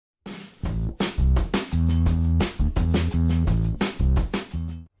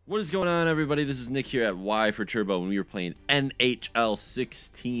What is going on, everybody? This is Nick here at Y480, and we were playing NHL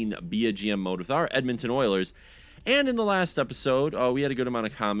 16 via GM mode with our Edmonton Oilers. And in the last episode, we had a good amount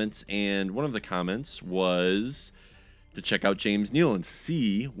of comments, and one of the comments was to check out James Neal and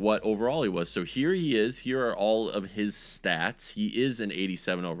see what overall he was. So here he is. Here are all of his stats. He is an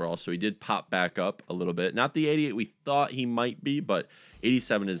 87 overall, so he did pop back up a little bit. Not the 88 we thought he might be, but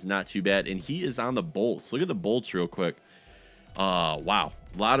 87 is not too bad. And he is on the Bolts. Look at the Bolts real quick. Wow.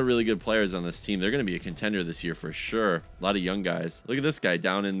 A lot of really good players on this team. They're going to be a contender this year for sure. A lot of young guys. Look at this guy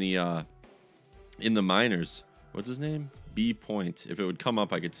down in the minors. What's his name? B Point. If it would come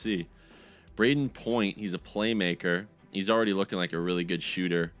up, I could see. Braden Point. He's a playmaker. He's already looking like a really good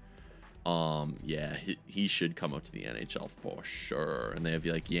shooter. Yeah, he should come up to the NHL for sure. And they have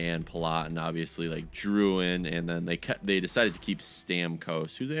like Jan Palat and obviously like Druin, and then they decided to keep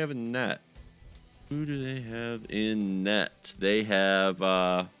Stamkos. Who do they have in net? Who do they have in net? They have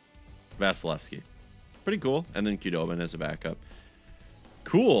Vasilevsky. Pretty cool. And then Kudobin as a backup.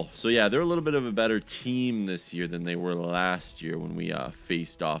 Cool. So, yeah, they're a little bit of a better team this year than they were last year when we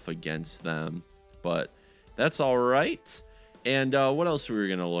faced off against them. But that's all right. And what else we were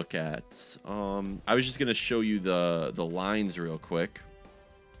going to look at? I was just going to show you the lines real quick.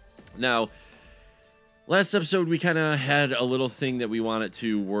 Now, last episode, we kind of had a little thing that we wanted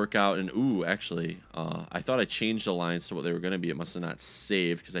to work out. And, ooh, actually, I thought I changed the lines to what they were going to be. It must have not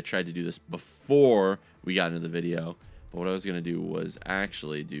saved because I tried to do this before we got into the video. But what I was going to do was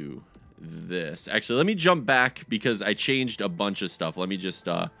actually do this. Actually, let me jump back because I changed a bunch of stuff. Let me just,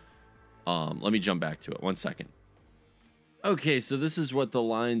 let me jump back to it. 1 second. Okay, so this is what the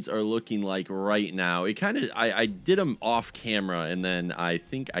lines are looking like right now. It kind of, I did them off camera, and then I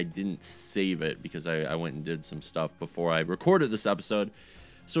think I didn't save it because I went and did some stuff before I recorded this episode.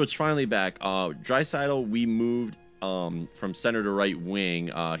 So it's finally back. Draisaitl, we moved from center to right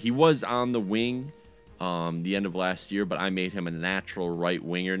wing. He was on the wing the end of last year, but I made him a natural right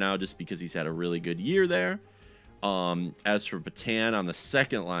winger now just because he's had a really good year there. As for Patan on the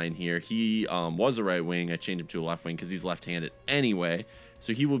second line here, he was a right wing. I changed him to a left wing because he's left-handed anyway.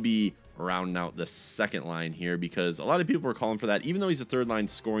 So he will be rounding out the second line here because a lot of people were calling for that. Even though he's a third line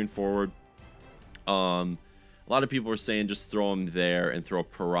scoring forward, a lot of people were saying just throw him there and throw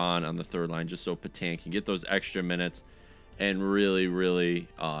Perron on the third line just so Patan can get those extra minutes and really, really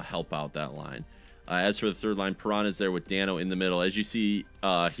help out that line. As for the third line, Perron is there with Dano in the middle. As you see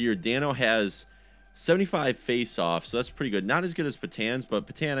here, Dano has 75 face-off, so that's pretty good. Not as good as Patan's, but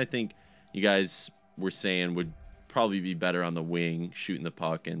Patan, I think you guys were saying, would probably be better on the wing, shooting the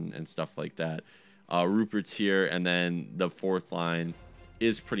puck and stuff like that. Rupert's here, and then the fourth line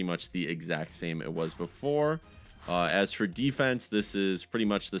is pretty much the exact same it was before. As for defense, this is pretty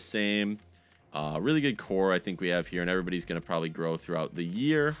much the same. Really good core I think we have here, and everybody's going to probably grow throughout the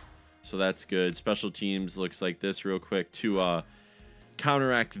year, so that's good. Special teams looks like this real quick to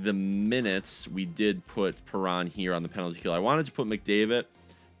counteract the minutes. We did put Perron here on the penalty kill. I wanted to put McDavid,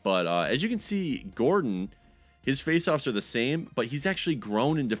 but as you can see, Gordon, his faceoffs are the same, but he's actually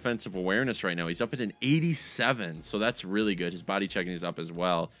grown in defensive awareness right now. He's up at an 87, so that's really good. His body checking is up as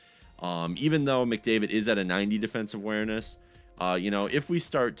well. Even though McDavid is at a 90 defensive awareness, you know, if we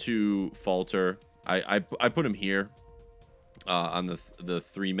start to falter, I put him here on the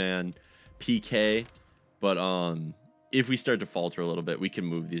three-man PK, but if we start to falter a little bit, we can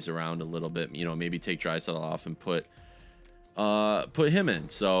move these around a little bit. You know, maybe take Draisaitl off and put him in.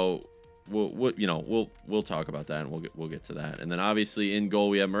 So we'll talk about that, and we'll get to that. And then obviously in goal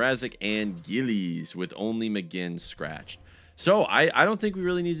we have Mrazek and Gillies with only McGinn scratched. So I don't think we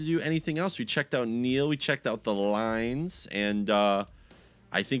really need to do anything else. We checked out Neal, we checked out the lines, and I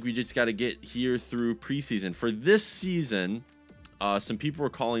think we just got to get here through preseason. For this season, some people were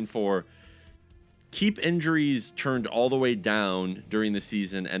calling for keep injuries turned all the way down during the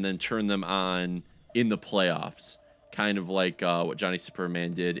season and then turn them on in the playoffs. Kind of like what Johnny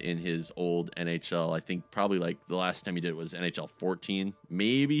Superman did in his old NHL. I think probably like the last time he did it was NHL 14.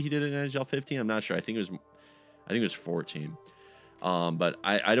 Maybe he did it in NHL 15. I'm not sure. I think it was 14. But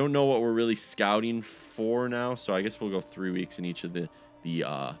I don't know what we're really scouting for now. So I guess we'll go 3 weeks in each of the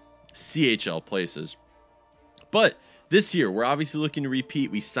CHL places. But this year, we're obviously looking to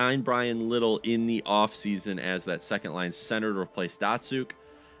repeat. We signed Brian Little in the offseason as that second line center to replace Datsuk.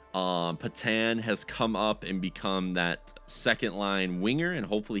 Patan has come up and become that second line winger, and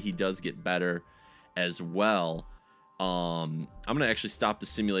hopefully he does get better as well. I'm going to actually stop the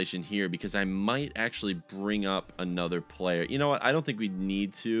simulation here because I might actually bring up another player. You know what? I don't think we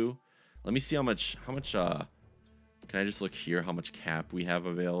need to. Let me see how much, can I just look here how much cap we have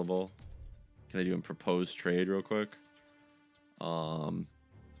available? Can I do a proposed trade real quick?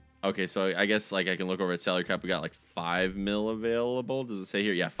 Okay, so I guess like I can look over at salary cap. We got like 5 mil available. Does it say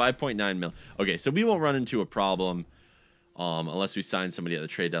here? Yeah, 5.9 mil. Okay, so we won't run into a problem unless we sign somebody at the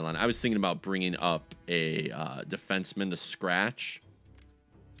trade deadline. I was thinking about bringing up a defenseman to scratch,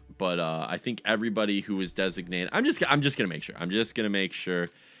 but I think everybody who was designated. I'm just gonna make sure. I'm just gonna make sure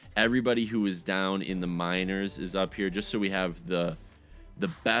everybody who is down in the minors is up here, just so we have the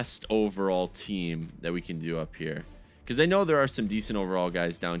best overall team that we can do up here. Because I know there are some decent overall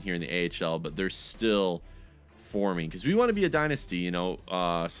guys down here in the AHL, but they're still forming. Because we want to be a dynasty, you know.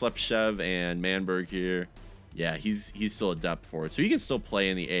 Slepchev and Manberg here. Yeah, he's still a depth forward. So he can still play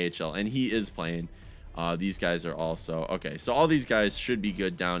in the AHL, and he is playing. These guys are also. Okay, so all these guys should be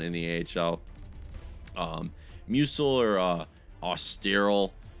good down in the AHL. Musel or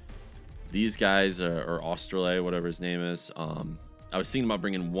Austerl. These guys are, or Austerle, whatever his name is. I was thinking about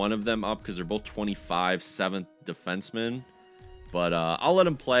bringing one of them up because they're both 25, 7th defensemen. But I'll let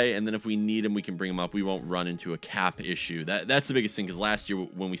them play, and then if we need them, we can bring them up. We won't run into a cap issue. That's the biggest thing, because last year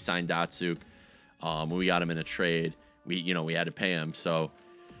when we signed Datsuk, when we got him in a trade, we had to pay him. So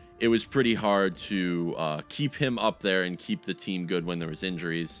it was pretty hard to keep him up there and keep the team good when there was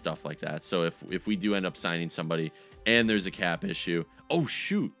injuries, stuff like that. So if we do end up signing somebody and there's a cap issue, oh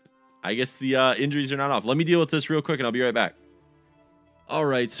shoot, I guess the injuries are not off. Let me deal with this real quick, and I'll be right back. All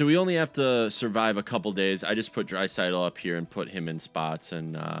right, so we only have to survive a couple days. I just put Draisaitl up here and put him in spots,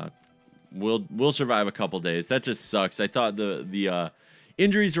 and we'll survive a couple days. That just sucks. I thought the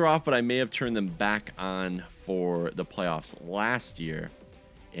injuries were off, but I may have turned them back on for the playoffs last year,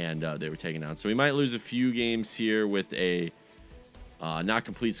 and they were taken down. So we might lose a few games here with a not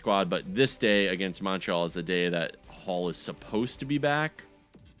complete squad, but this day against Montreal is the day that Hall is supposed to be back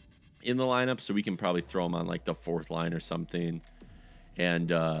in the lineup, so we can probably throw him on like the 4th line or something.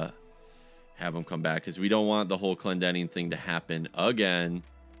 And have him come back, because we don't want the whole Clendening thing to happen again.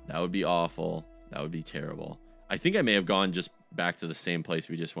 That would be awful. That would be terrible. I think I may have gone just back to the same place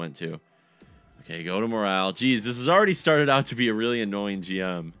we just went to. Okay, go to morale. Jeez, this has already started out to be a really annoying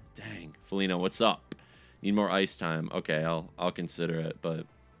GM. Dang, Foligno, what's up? Need more ice time. Okay, I'll consider it, but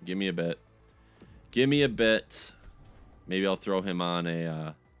give me a bit. Give me a bit. Maybe I'll throw him on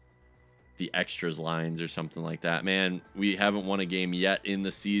a the extras lines or something like that. Man, we haven't won a game yet in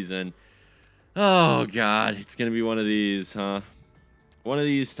the season. Oh god, it's gonna be one of these, huh? One of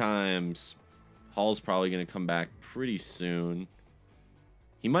these times. Hall's probably gonna come back pretty soon.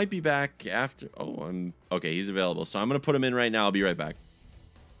 He might be back after. Okay, he's available, so I'm gonna put him in right now. I'll be right back.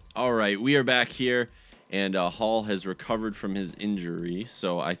 All right, we are back here, and Hall has recovered from his injury,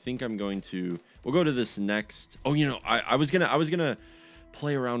 so I think we'll go to this next. Oh, you know, I was gonna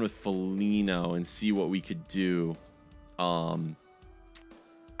play around with Foligno and see what we could do.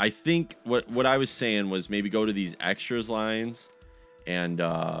 I think what I was saying was maybe go to these extras lines and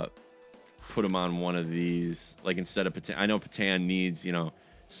put him on one of these, like instead of Patan. I know Patan needs, you know,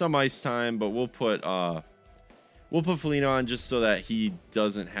 some ice time, but we'll put Foligno on just so that he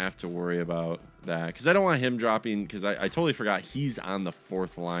doesn't have to worry about that, because I don't want him dropping, because I totally forgot he's on the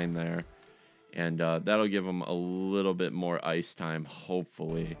 4th line there. And that'll give him a little bit more ice time,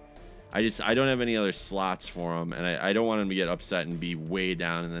 hopefully. I don't have any other slots for him, and I don't want him to get upset and be way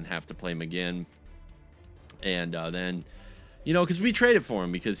down and then have to play him again. And then, you know, because we traded for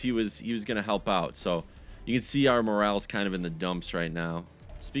him because he was going to help out. So you can see our morale's kind of in the dumps right now.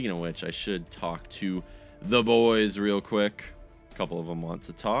 Speaking of which, I should talk to the boys real quick. A couple of them want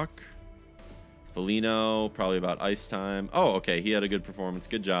to talk. Foligno, probably about ice time. Oh, okay, he had a good performance.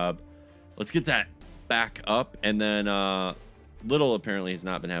 Good job. Let's get that back up. And then Little apparently has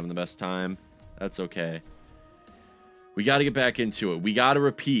not been having the best time. That's okay. We got to get back into it. We got to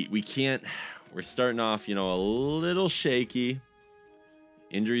repeat. We can't. We're starting off, you know, a little shaky.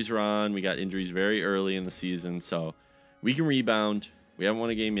 Injuries are on. We got injuries very early in the season, so we can rebound. We haven't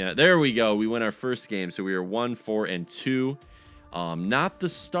won a game yet. There we go. We won our first game, so we are 1-4-2. Not the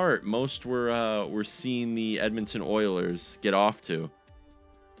start most we're seeing the Edmonton Oilers get off to.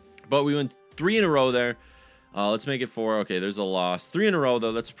 But we went 3 in a row there. Let's make it 4. Okay, there's a loss. 3 in a row,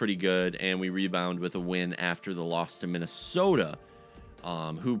 though. That's pretty good. And we rebound with a win after the loss to Minnesota,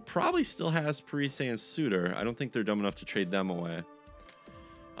 who probably still has Parise and Suter. I don't think they're dumb enough to trade them away.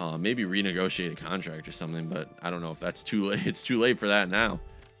 Maybe renegotiate a contract or something, but I don't know if that's too late. It's too late for that now.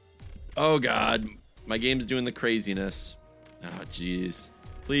 Oh, God. My game's doing the craziness. Oh, jeez.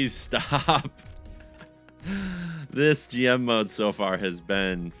 Please stop. This GM mode so far has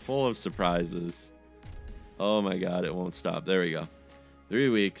been full of surprises. Oh my god, it won't stop. There we go. 3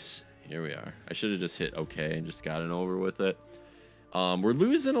 weeks. Here we are. I should have just hit okay and just gotten over with it. We're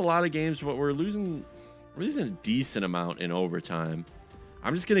losing a lot of games, but we're losing a decent amount in overtime.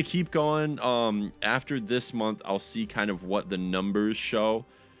 I'm just going to keep going. After this month, I'll see kind of what the numbers show.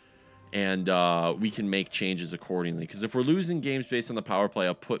 And we can make changes accordingly. Because if we're losing games based on the power play,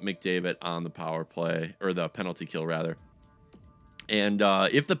 I'll put McDavid on the power play. Or the penalty kill, rather. And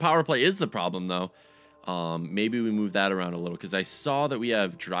if the power play is the problem, though, maybe we move that around a little. Because I saw that we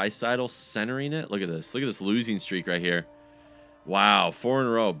have Draisaitl centering it. Look at this. Look at this losing streak right here. Wow, 4 in a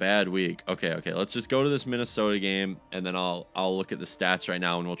row. Bad week. Okay. Let's just go to this Minnesota game. And then I'll look at the stats right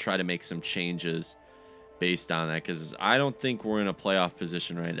now. And we'll try to make some changes based on that, because I don't think we're in a playoff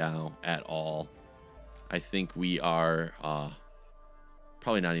position right now at all. I think we are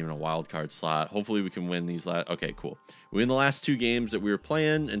probably not even a wild card slot. Hopefully we can win these last. Okay, cool. We win the last 2 games that we were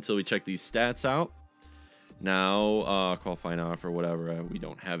playing until we check these stats out. Now qualifying offer, whatever. We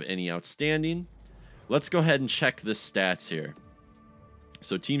don't have any outstanding. Let's go ahead and check the stats here.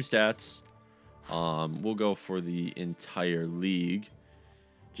 So team stats. We'll go for the entire league,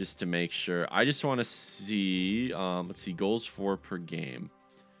 just to make sure. I just want to see, let's see, goals for per game.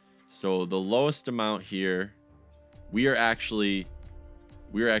 So the lowest amount here, we are actually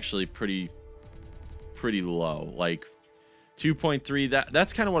pretty low, like 2.3.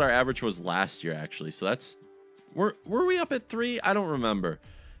 That's kind of what our average was last year, actually. So that's, were we up at 3? I don't remember.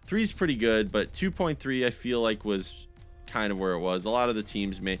 3 is pretty good, but 2.3 I feel like was kind of where it was. A lot of the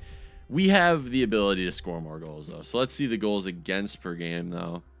teams we have the ability to score more goals, though. So let's see the goals against per game,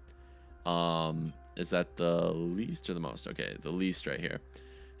 though. Is that the least or the most? Okay, the least right here.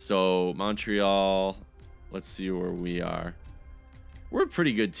 So Montreal, let's see where we are. We're a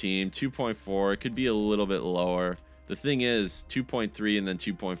pretty good team. 2.4. It could be a little bit lower. The thing is, 2.3 and then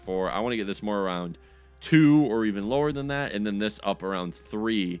 2.4. I want to get this more around 2 or even lower than that, and then this up around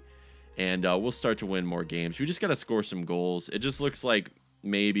 3. And we'll start to win more games. We just got to score some goals. It just looks like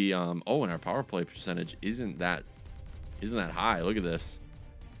maybe and our power play percentage isn't that high. Look at this.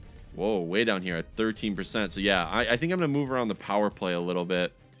 Whoa, way down here at 13%. So yeah, I think I'm gonna move around the power play a little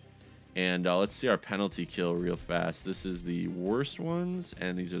bit. And let's see our penalty kill real fast. This is the worst ones,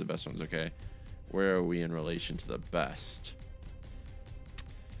 and these are the best ones. Okay, where are we in relation to the best?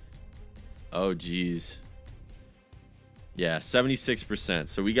 Oh geez. Yeah, 76%.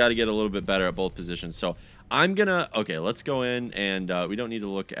 So we got to get a little bit better at both positions. So I'm gonna, okay, let's go in, and we don't need to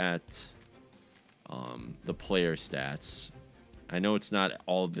look at the player stats. I know it's not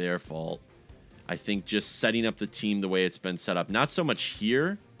all their fault. I think just setting up the team the way it's been set up, not so much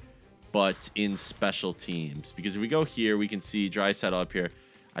here, but in special teams. Because if we go here, we can see Draisaitl up here.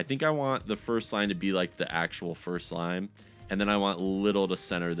 I think I want the first line to be like the actual first line, and then I want Little to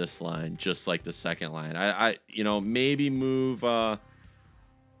center this line, just like the second line. I maybe move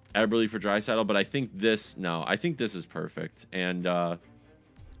Eberle for Draisaitl, but I think this, no, I think this is perfect. And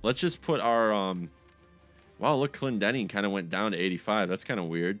let's just put our, wow, look, Clendenning kind of went down to 85. That's kind of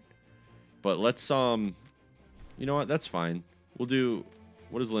weird. But let's, you know what, that's fine. We'll do,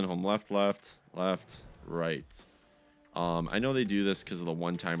 what is Lindholm? Left, right. I know they do this because of the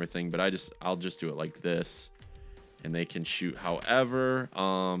one-timer thing, but I'll just do it like this. And they can shoot however.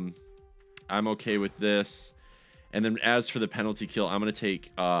 I'm okay with this. And then as for the penalty kill, I'm going to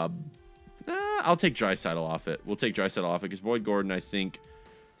take... I'll take Draisaitl off it. We'll take Draisaitl off it because Boyd Gordon, I think,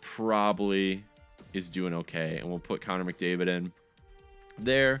 probably is doing okay. And we'll put Connor McDavid in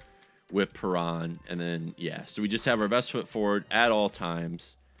there with Perron. And then, yeah. So we just have our best foot forward at all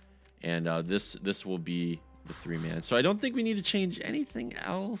times. And this will be the 3-man. So I don't think we need to change anything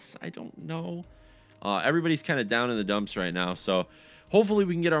else. I don't know. Everybody's kind of down in the dumps right now, so hopefully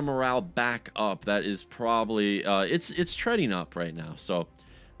we can get our morale back up. That is probably it's treading up right now. So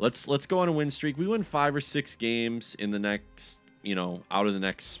let's go on a win streak. We win 5 or 6 games in the next, out of the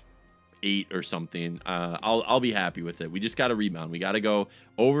next 8 or something. I'll be happy with it. We just got to rebound. We got to go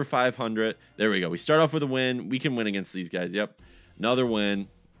over 500. There we go. We start off with a win. We can win against these guys. Yep, another win.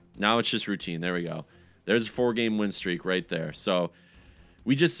 Now it's just routine. There we go. There's a 4-game win streak right there. So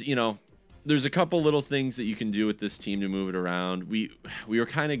we just, there's a couple little things that you can do with this team to move it around. We were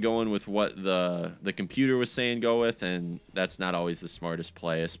kind of going with what the computer was saying go with, and that's not always the smartest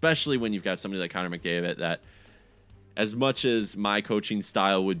play, especially when you've got somebody like Connor McDavid that, as much as my coaching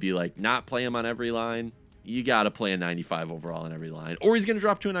style would be like not play him on every line, you got to play a 95 overall on every line, or he's going to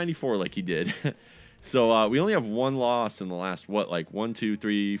drop to a 94 like he did. So we only have 1 loss in the last, 1, 2,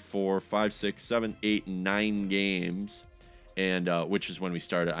 3, 4, 5, 6, 7, 8, 9 games. And which is when we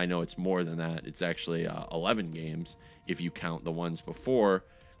started. I know it's more than that. It's actually 11 games if you count the ones before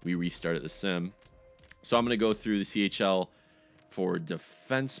we restarted the sim. So I'm going to go through the CHL for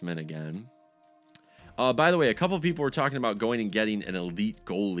defensemen again. By the way, a couple of people were talking about going and getting an elite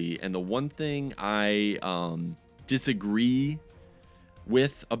goalie. And the one thing I disagree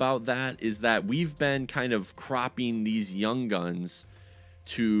with about that is that we've been kind of cropping these young guns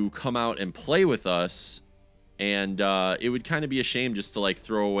to come out and play with us, and it would kind of be a shame just to like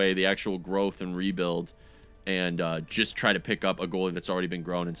throw away the actual growth and rebuild and just try to pick up a goalie that's already been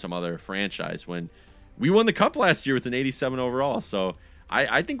grown in some other franchise when we won the cup last year with an 87 overall. So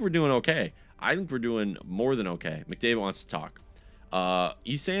I think we're doing okay. I think we're doing more than okay. McDavid wants to talk.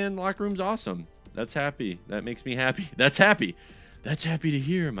 He's saying locker room's awesome. That's happy. That makes me happy. That's happy. That's happy to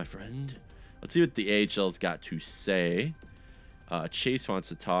hear, my friend. Let's see what the AHL's got to say. Chase wants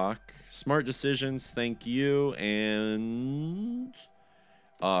to talk. Smart decisions, thank you. And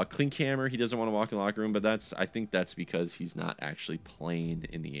Klinkhammer, he doesn't want to walk in the locker room, but I think that's because he's not actually playing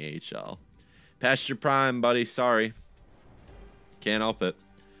in the AHL. Past your prime, buddy. Sorry. Can't help it.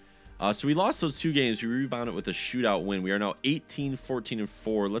 So we lost those 2 games. We rebounded with a shootout win. We are now 18, 14, and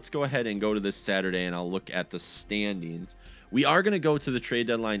 4. Let's go ahead and go to this Saturday, and I'll look at the standings. We are going to go to the trade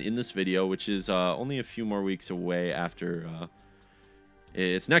deadline in this video, which is only a few more weeks away after...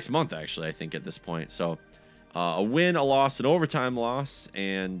 it's next month, actually, I think, at this point. So a win, a loss, an overtime loss,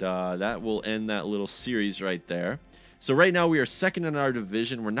 and that will end that little series right there. So right now we are second in our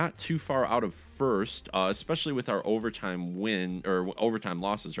division. We're not too far out of first, especially with our overtime win, or overtime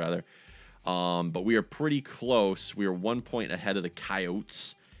losses, rather. But we are pretty close. We are 1 point ahead of the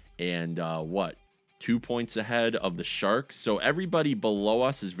Coyotes, and 2 points ahead of the Sharks. So everybody below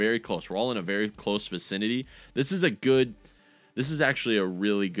us is very close. We're all in a very close vicinity. This is actually a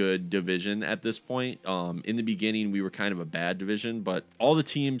really good division at this point. In the beginning, we were kind of a bad division, but all the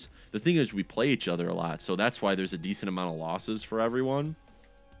teams, the thing is we play each other a lot, so that's why there's a decent amount of losses for everyone.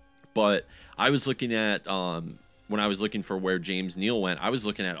 But I was looking at, when I was looking for where James Neal went, I was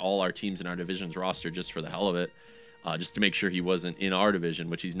looking at all our teams in our division's roster just for the hell of it, just to make sure he wasn't in our division,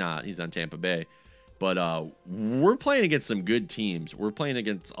 which he's not. He's on Tampa Bay. But we're playing against some good teams. We're playing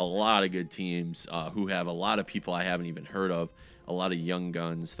against a lot of good teams who have a lot of people I haven't even heard of. A lot of young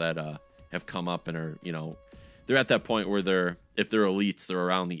guns that have come up and are, they're at that point where if they're elites, they're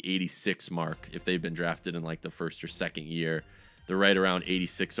around the 86 mark. If they've been drafted in like the first or second year, they're right around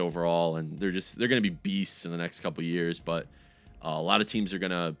 86 overall, and they're going to be beasts in the next couple of years. But a lot of teams are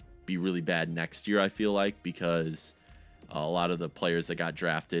going to be really bad next year, I feel like, because a lot of the players that got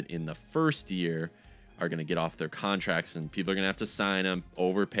drafted in the first year are going to get off their contracts, and people are going to have to sign them,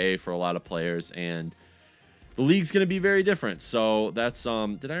 overpay for a lot of players, and the league's going to be very different. So that's I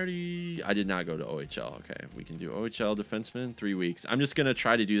did not go to OHL. Okay, we can do OHL defenseman 3 weeks. I'm just going to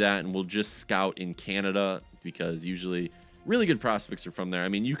try to do that, and we'll just scout in Canada because usually really good prospects are from there. I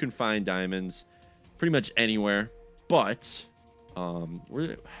mean, you can find diamonds pretty much anywhere, but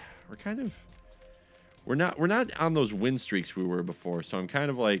we're not on those win streaks we were before. So I'm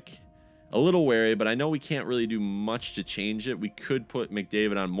kind of like a little wary, but I know we can't really do much to change it. We could put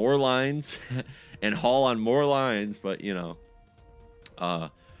McDavid on more lines and Hall on more lines, but there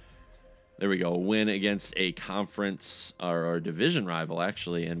we go. Win against a conference or division rival,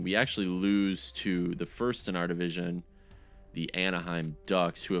 actually, and we actually lose to the first in our division, the Anaheim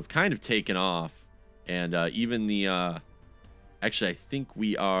Ducks, who have kind of taken off, and even the actually, I think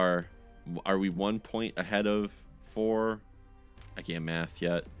we are we 1 point ahead of 4? I can't math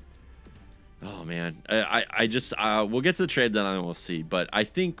yet. Oh man, I just we'll get to the trade deadline and we'll see, but I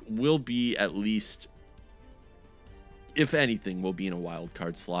think we'll be at least, if anything, we'll be in a wild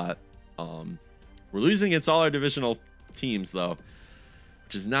card slot. We're losing against all our divisional teams though,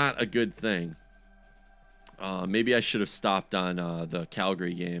 which is not a good thing. Maybe I should have stopped on the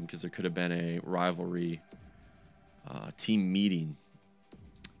Calgary game because there could have been a rivalry team meeting.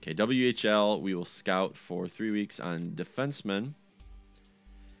 Okay, WHL, we will scout for 3 weeks on defensemen.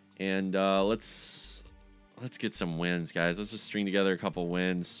 And let's get some wins, guys. Let's just string together a couple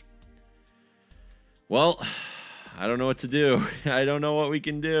wins. Well, I don't know what to do. I don't know what we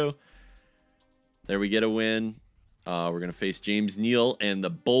can do. There we get a win. We're going to face James Neal and the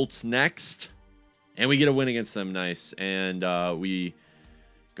Bolts next. And we get a win against them. Nice. And we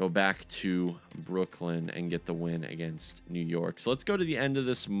go back to Brooklyn and get the win against New York. So let's go to the end of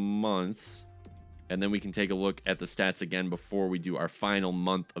this month. And then we can take a look at the stats again before we do our final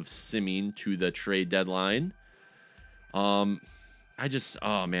month of simming to the trade deadline. Oh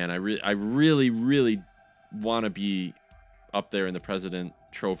man, I really want to be up there in the President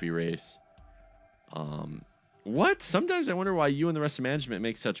Trophy race. What? Sometimes I wonder why you and the rest of management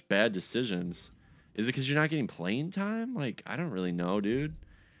make such bad decisions. Is it because you're not getting playing time? Like, I don't really know, dude.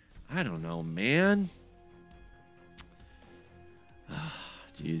 I don't know, man.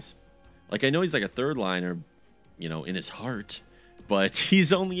 Jeez. Like, I know he's like a third liner, in his heart, but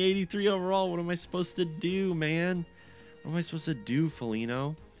he's only 83 overall. What am I supposed to do, man? What am I supposed to do,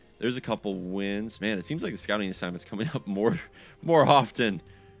 Foligno? There's a couple wins. Man, it seems like the scouting assignment's coming up more often.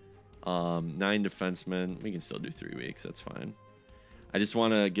 9 defensemen. We can still do 3 weeks. That's fine. I just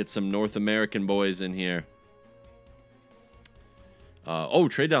want to get some North American boys in here. Oh,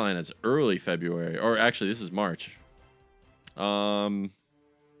 trade deadline is early February. Or actually, this is March. What?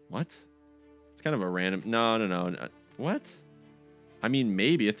 It's kind of a random... No. What? I mean,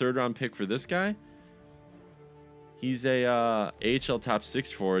 maybe a 3rd-round pick for this guy? He's a AHL top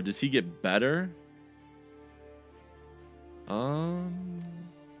 6 forward. Does he get better? I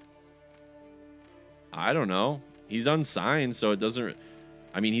don't know. He's unsigned, so it doesn't...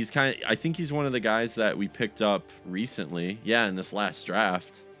 I mean, he's kind of... I think he's one of the guys that we picked up recently. Yeah, in this last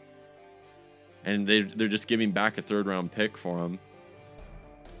draft. And they're just giving back a 3rd-round pick for him.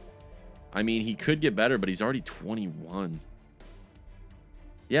 I mean, he could get better, but he's already 21.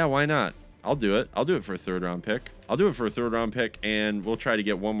 Yeah, why not? I'll do it. I'll do it for a 3rd-round pick. I'll do it for a 3rd-round pick, and we'll try to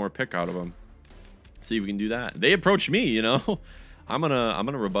get one more pick out of him. See if we can do that. They approached me, you know. I'm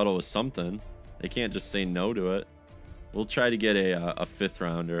gonna rebuttal with something. They can't just say no to it. We'll try to get a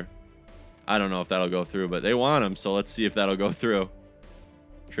 5th-rounder. I don't know if that'll go through, but they want him, so let's see if that'll go through.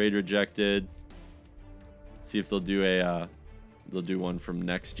 Trade rejected. See if they'll do one from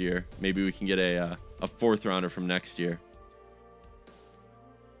next year. Maybe we can get a 4th-rounder from next year.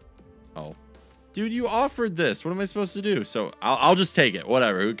 Oh, dude, you offered this. What am I supposed to do? So I'll just take it.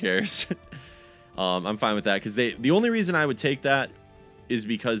 Whatever. Who cares? I'm fine with that because the only reason I would take that is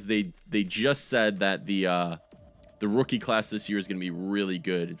because they just said that the rookie class this year is going to be really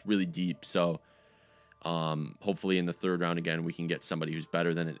good. It's really deep. So hopefully in the 3rd round again we can get somebody who's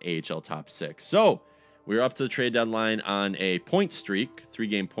better than an AHL top 6. So we're up to the trade deadline on a point streak,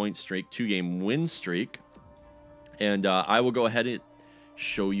 3-game point streak, 2-game win streak, and I will go ahead and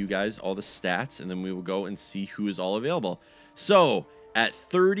show you guys all the stats, and then we will go and see who is all available. So at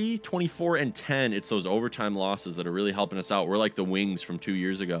 30, 24, and 10, it's those overtime losses that are really helping us out. We're like the Wings from 2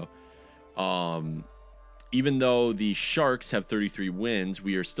 years ago. Even though the Sharks have 33 wins,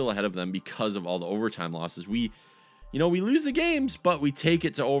 we are still ahead of them because of all the overtime losses. We lose the games, but we take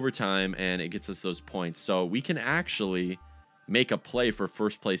it to overtime, and it gets us those points. So we can actually make a play for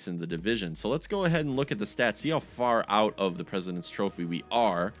first place in the division. So let's go ahead and look at the stats, see how far out of the President's Trophy we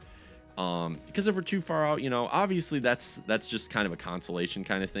are. Because if we're too far out, obviously that's just kind of a consolation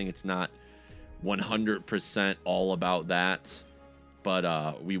kind of thing. It's not 100% all about that,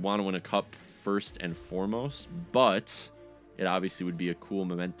 but we want to win a cup first and foremost. But it obviously would be a cool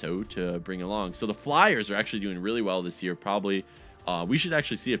memento to bring along. So the Flyers are actually doing really well this year. Probably we should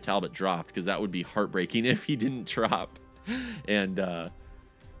actually see if Talbot dropped, because that would be heartbreaking if he didn't drop. And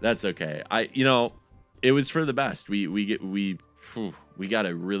that's okay. It was for the best. We got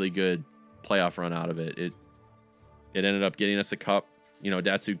a really good playoff run out of it. It ended up getting us a cup.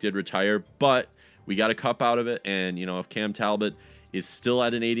 Datsuk did retire, but we got a cup out of it. And if Cam Talbot is still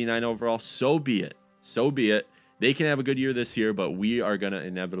at an 89 overall, so be it. So be it. They can have a good year this year, but we are going to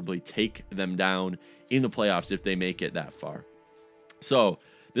inevitably take them down in the playoffs if they make it that far. So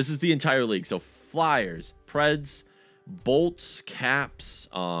this is the entire league. So Flyers, Preds, Bolts, Caps,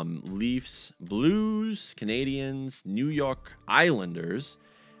 Leafs, Blues, Canadians, New York Islanders,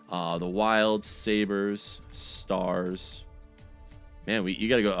 the Wild, Sabres, Stars. Man, you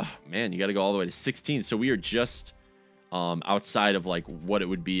gotta go. You gotta go all the way to 16. So we are just outside of like what it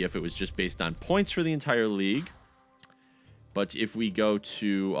would be if it was just based on points for the entire league. But if we go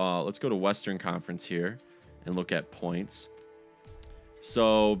to let's go to Western Conference here and look at points.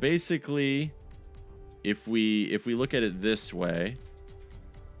 So basically, if we look at it this way,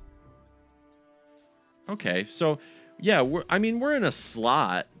 okay. So yeah, we're in a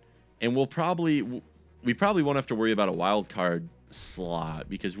slot, and we probably won't have to worry about a wild card slot,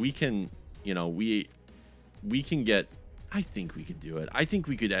 because we can, we can get. I think we could do it. I think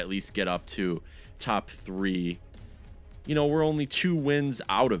we could at least get up to top 3. We're only 2 wins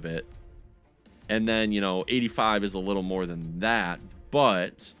out of it. And then, 85 is a little more than that.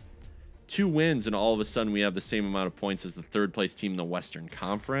 But 2 wins, and all of a sudden we have the same amount of points as the 3rd place team in the Western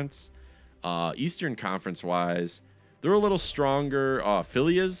Conference. Eastern Conference-wise, they're a little stronger.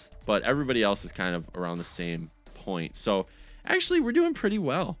 Philly is, but everybody else is kind of around the same point. So, actually, we're doing pretty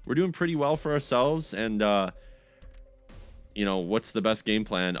well. We're doing pretty well for ourselves, and what's the best game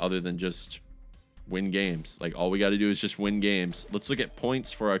plan other than just win games? Like, all we got to do is just win games. Let's look at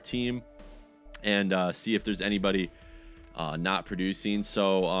points for our team and see if there's anybody not producing.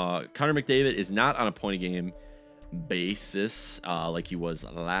 So Connor McDavid is not on a point a game basis like he was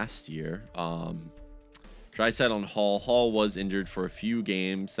last year. Draisaitl and Hall was injured for a few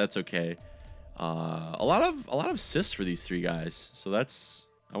games. That's okay. A lot of assists for these three guys. So that's,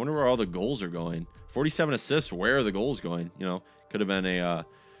 I wonder where all the goals are going. 47 assists. Where are the goals going? You know, could have been a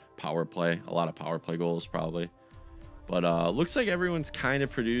power play. A lot of power play goals probably. But looks like everyone's kind of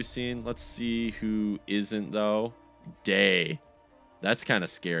producing. Let's see who isn't though. Day. That's kind of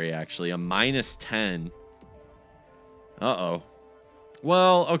scary actually. A -10. Uh-oh.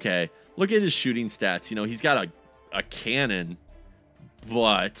 Well, okay. Look at his shooting stats. You know, he's got a cannon,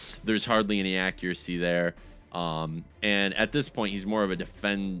 but there's hardly any accuracy there. And at this point, he's more of a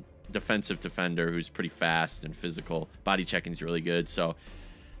defensive defender who's pretty fast and physical. Body checking's really good, so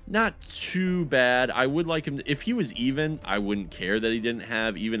not too bad. I would like him to, if he was even, I wouldn't care that he didn't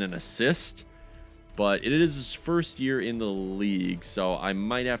have even an assist, but it is his first year in the league, so I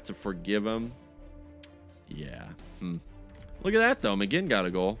might have to forgive him. Yeah. Look at that, though. McGinn got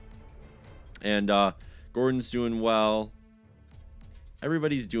a goal. And Gordon's doing well.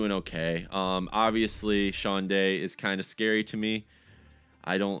 Everybody's doing okay. Obviously, Sean Day is kind of scary to me.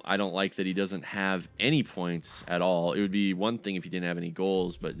 I don't like that he doesn't have any points at all. It would be one thing if he didn't have any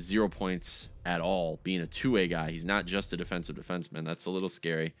goals, but 0 points at all. Being a two-way guy, he's not just a defensive defenseman. That's a little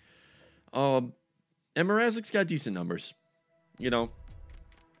scary. And Mrazek's got decent numbers. You know,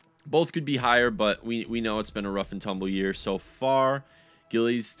 both could be higher, but we know it's been a rough and tumble year so far.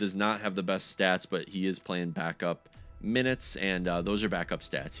 Gillies does not have the best stats, but he is playing backup minutes, and those are backup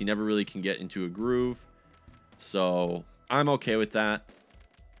stats. He never really can get into a groove, so I'm okay with that.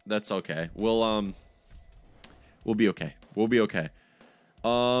 That's okay. We'll be okay. We'll be okay.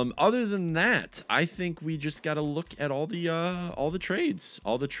 Other than that, I think we just got to look at all the trades,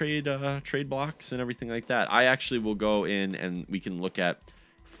 all the trade blocks and everything like that. I actually will go in and we can look at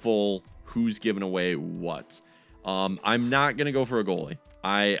full who's giving away what. I'm not gonna go for a goalie.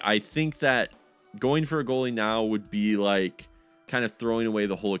 I think that going for a goalie now would be like kind of throwing away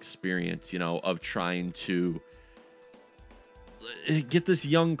the whole experience, you know, of trying to get this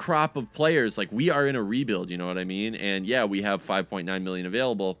young crop of players. Like, we are in a rebuild, you know what I mean? And yeah, we have 5.9 million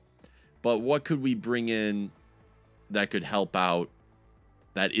available, but what could we bring in that could help out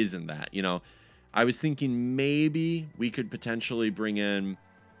that isn't that, you know? I was thinking maybe we could potentially bring in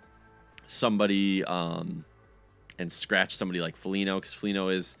somebody and scratch somebody like Foligno, because Foligno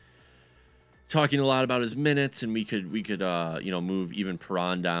is talking a lot about his minutes, and we could you know, move even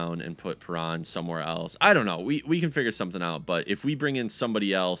Perron down and put Perron somewhere else. I don't know. We can figure something out, but if we bring in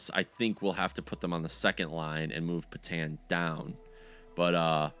somebody else, I think we'll have to put them on the second line and move Patan down. But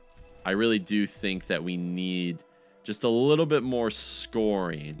I really do think that we need just a little bit more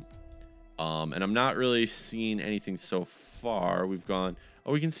scoring. And I'm not really seeing anything so far. We've gone...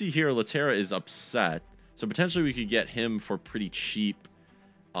 Oh, we can see here Laterra is upset. So potentially we could get him for pretty cheap.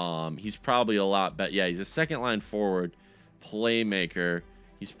 He's probably a lot better. Yeah, he's a second line forward playmaker.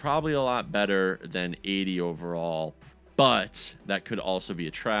 He's probably a lot better than 80 overall. But that could also be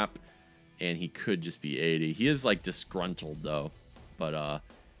a trap. And he could just be 80. He is like disgruntled though. But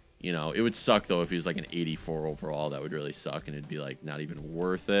you know, it would suck though if he was like an 84 overall. That would really suck, and it'd be like not even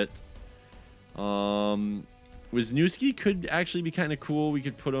worth it. Wisniewski could actually be kind of cool. We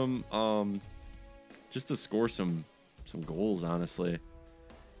could put him just to score some goals, honestly.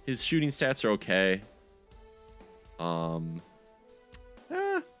 His shooting stats are okay.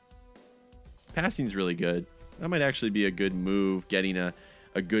 Passing's really good. That might actually be a good move, getting a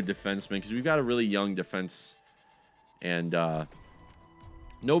good defenseman, because we've got a really young defense, and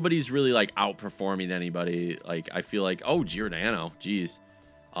nobody's really like outperforming anybody. Like, I feel like, oh, Giordano, geez.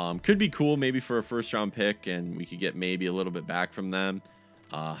 Could be cool maybe for a first-round pick, and we could get maybe a little bit back from them.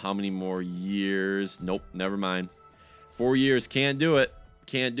 How many more years? Nope, never mind. 4 years, can't do it.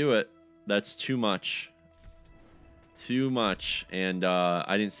 Can't do it. That's too much. Too much. And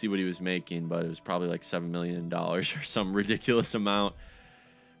I didn't see what he was making, but it was probably like $7 million or some ridiculous amount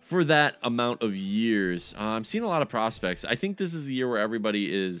for that amount of years. I'm seeing a lot of prospects. I think this is the year where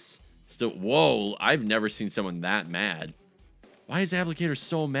everybody is still... Whoa, I've never seen someone that mad. Why is Applicator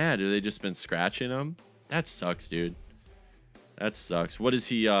so mad? Have they just been scratching him? That sucks, dude. That sucks. What is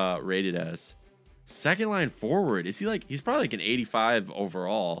he rated as? Second line forward. Is he like... He's probably like an 85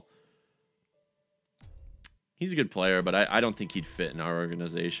 overall. He's a good player, but I don't think he'd fit in our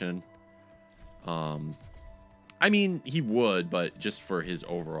organization. I mean, he would, but just for his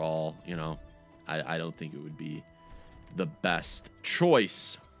overall, you know, I don't think it would be the best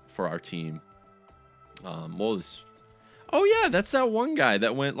choice for our team. Oh yeah, that's that one guy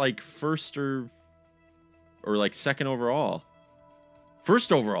that went like first or like second overall.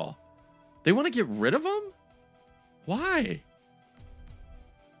 First overall. They want to get rid of him? Why?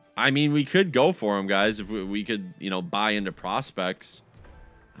 I mean, we could go for him, guys, if we could, you know, buy into prospects.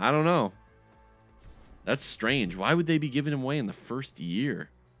 I don't know. That's strange. Why would they be giving him away in the first year?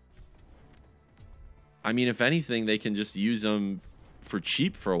 I mean, if anything, they can just use him for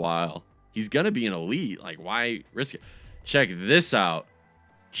cheap for a while. He's going to be an elite. Like, why risk it? Check this out.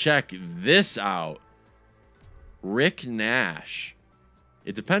 Check this out. Rick Nash.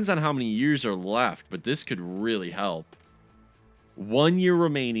 It depends on how many years are left, but this could really help. 1 year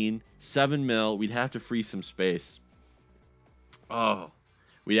remaining, 7 mil. We'd have to free some space. Oh,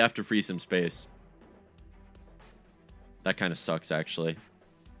 we'd have to free some space. That kind of sucks, actually.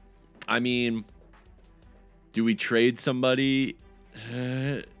 I mean, do we trade somebody,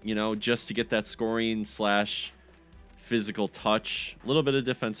 you know, just to get that scoring / physical touch? A little bit of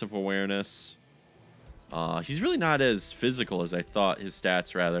defensive awareness. He's really not as physical as I thought. His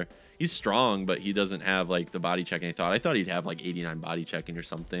stats, rather. He's strong, but he doesn't have, like, the body checking I thought. I thought he'd have, like, 89 body checking or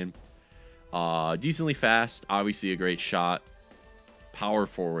something. Decently fast. Obviously a great shot. Power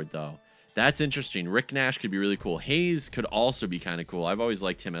forward, though. That's interesting. Rick Nash could be really cool. Hayes could also be kind of cool. I've always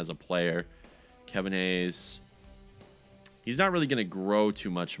liked him as a player. Kevin Hayes. He's not really going to grow too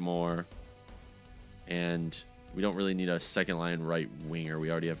much more. And we don't really need a second line right winger.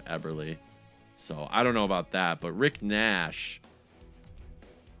 We already have Eberle. So I don't know about that. But Rick Nash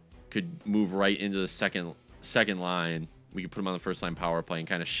could move right into the second line. We could put him on the first line power play and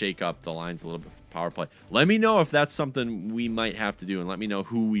kind of shake up the lines a little bit for power play. Let me know if that's something we might have to do, and let me know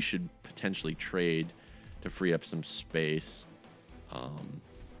who we should potentially trade to free up some space.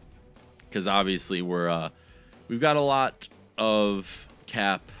 Because obviously we've got a lot of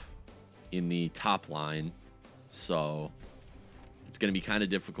cap in the top line, so it's going to be kind of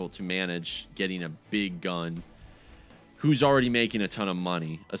difficult to manage getting a big gun who's already making a ton of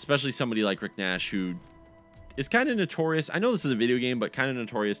money, especially somebody like Rick Nash, who is kind of notorious. I know this is a video game, but kind of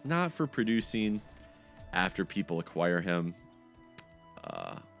notorious not for producing after people acquire him.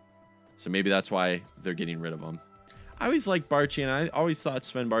 So maybe that's why they're getting rid of him. I always liked Barchi, and I always thought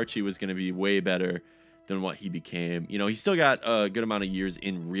Sven Barchi was going to be way better than what he became. You know, he still got a good amount of years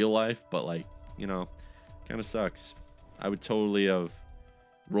in real life, but, like, you know, kind of sucks. I would totally have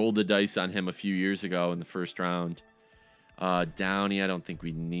rolled the dice on him a few years ago in the first round. Downey, I don't think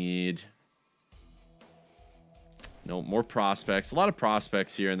we need. No, more prospects. A lot of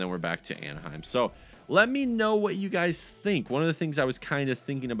prospects here, and then we're back to Anaheim. So let me know what you guys think. One of the things I was kind of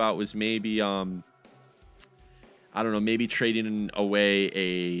thinking about was maybe, I don't know, maybe trading away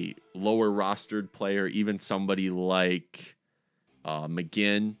a lower rostered player, even somebody like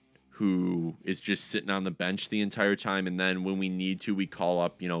McGinn, who is just sitting on the bench the entire time. And then when we need to, we call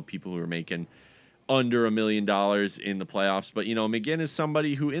up, you know, people who are making under $1 million in the playoffs. But, you know, McGinn is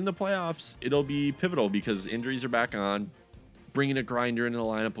somebody who in the playoffs, it'll be pivotal because injuries are back on. Bringing a grinder into the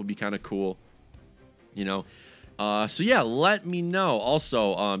lineup will be kind of cool, you know. So, yeah, let me know.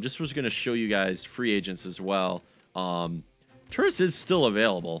 Also, just was going to show you guys free agents as well. Turris is still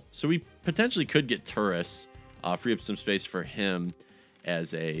available, so we potentially could get Turris, free up some space for him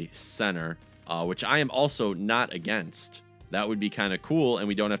as a center, which I am also not against. That would be kind of cool, and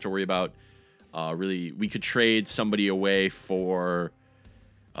we don't have to worry about really. We could trade somebody away for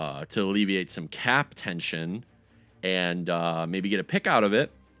to alleviate some cap tension, and maybe get a pick out of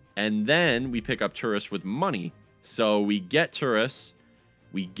it, and then we pick up Turris with money. So we get Turris,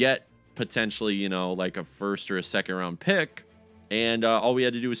 we get potentially, you know, like a first or a second round pick, and all we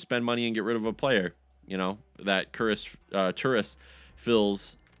had to do was spend money and get rid of a player, you know, that Turris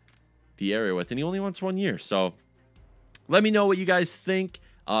fills the area with, and he only wants 1 year. So let me know what you guys think.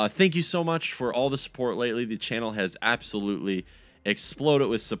 Thank you so much for all the support lately. The channel has absolutely exploded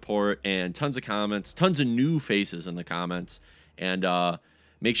with support and tons of comments, tons of new faces in the comments, and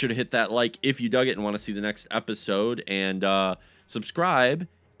make sure to hit that like if you dug it and want to see the next episode, and subscribe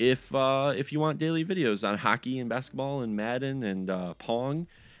if you want daily videos on hockey and basketball and Madden and Pong.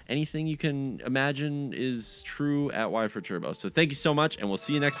 Anything you can imagine is true at Y4Turbo. So thank you so much, and we'll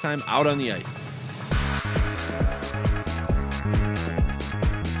see you next time out on the ice.